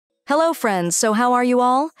Hello friends, so how are you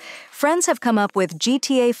all? Friends have come up with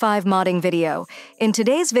GTA 5 modding video. In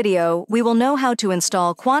today's video, we will know how to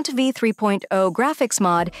install QuantV 3.0 graphics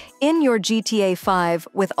mod in your GTA 5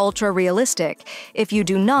 with Ultra Realistic. If you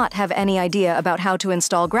do not have any idea about how to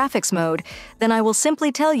install graphics mode, then I will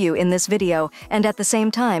simply tell you in this video, and at the same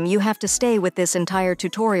time you have to stay with this entire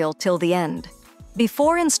tutorial till the end.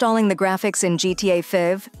 Before installing the graphics in GTA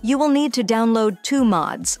 5, you will need to download two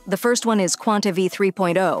mods. The first one is QuantV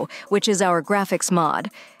 3.0, which is our graphics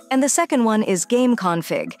mod. And the second one is Game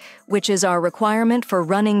Config, which is our requirement for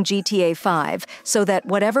running GTA 5, so that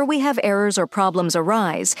whatever we have errors or problems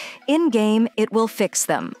arise, in-game it will fix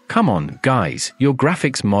them. Come on, guys, your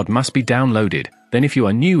graphics mod must be downloaded. Then if you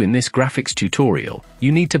are new in this graphics tutorial,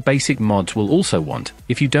 you need to basic mods will also want.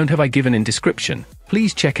 If you don't have I given in description,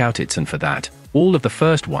 please check out it, and for that, all of the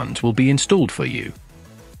first ones will be installed for you.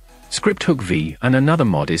 ScriptHook V and another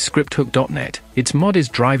mod is ScriptHook.net. Its mod is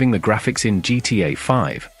driving the graphics in GTA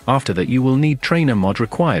 5. After that you will need trainer mod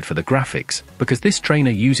required for the graphics, because this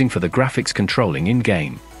trainer using for the graphics controlling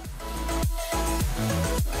in-game.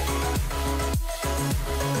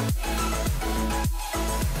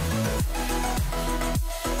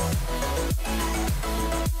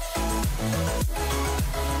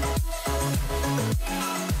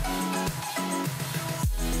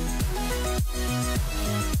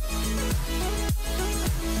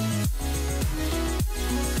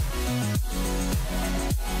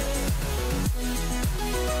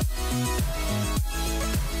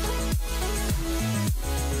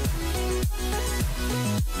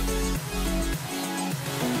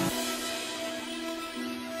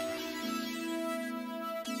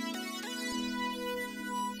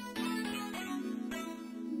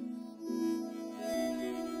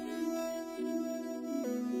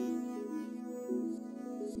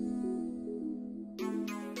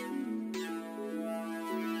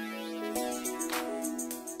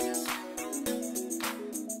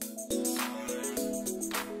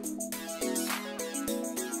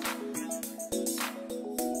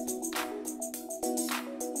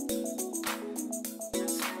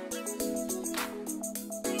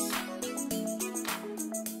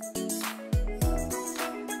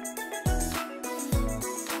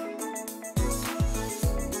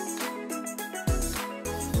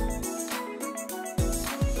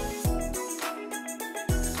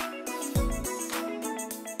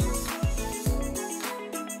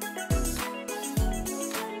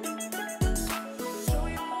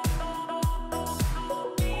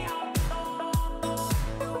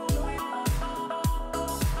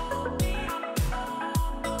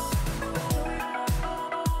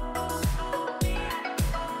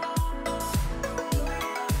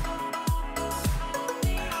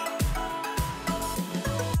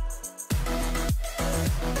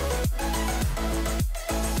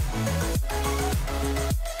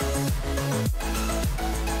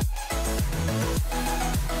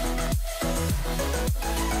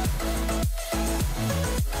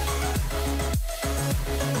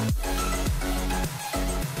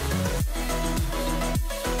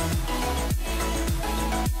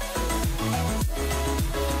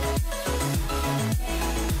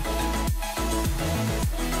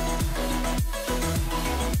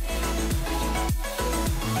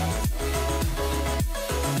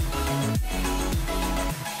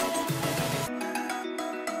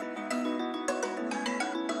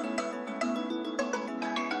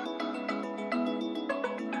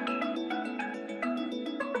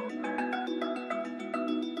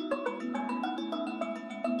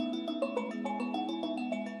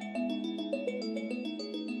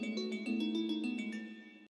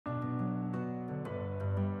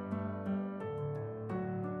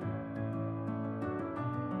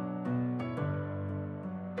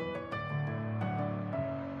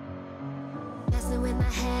 Messing with my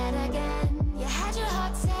head again. You had your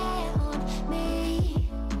heart set on me,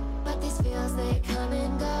 but these feels, they come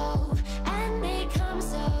and go, and they come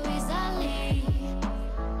so easily.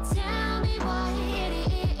 Tell me what it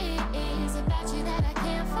is about you that I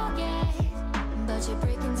can't forget, but you're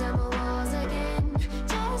breaking down my walls again,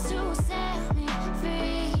 just to set me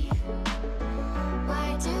free.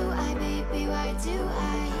 Why do I, baby, why do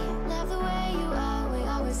I love the way you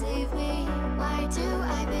always leave me? Why do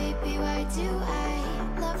I, baby, why do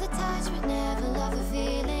I love the touch but never love the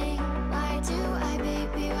feeling? Why do I,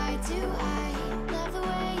 baby, why do I love the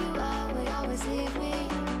way you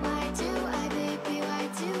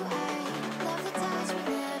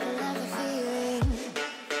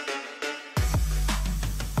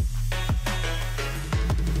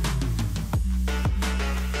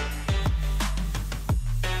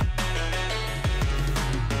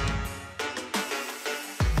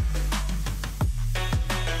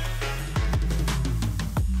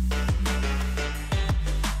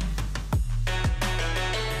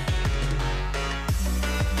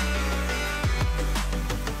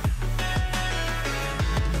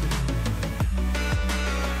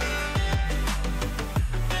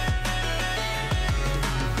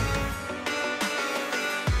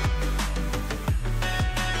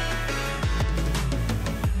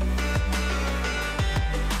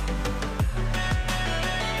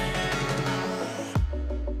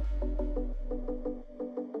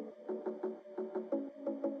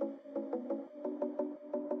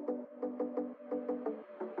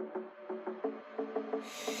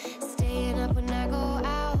Staying up when I go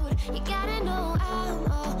out. You gotta know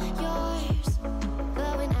I'm all yours.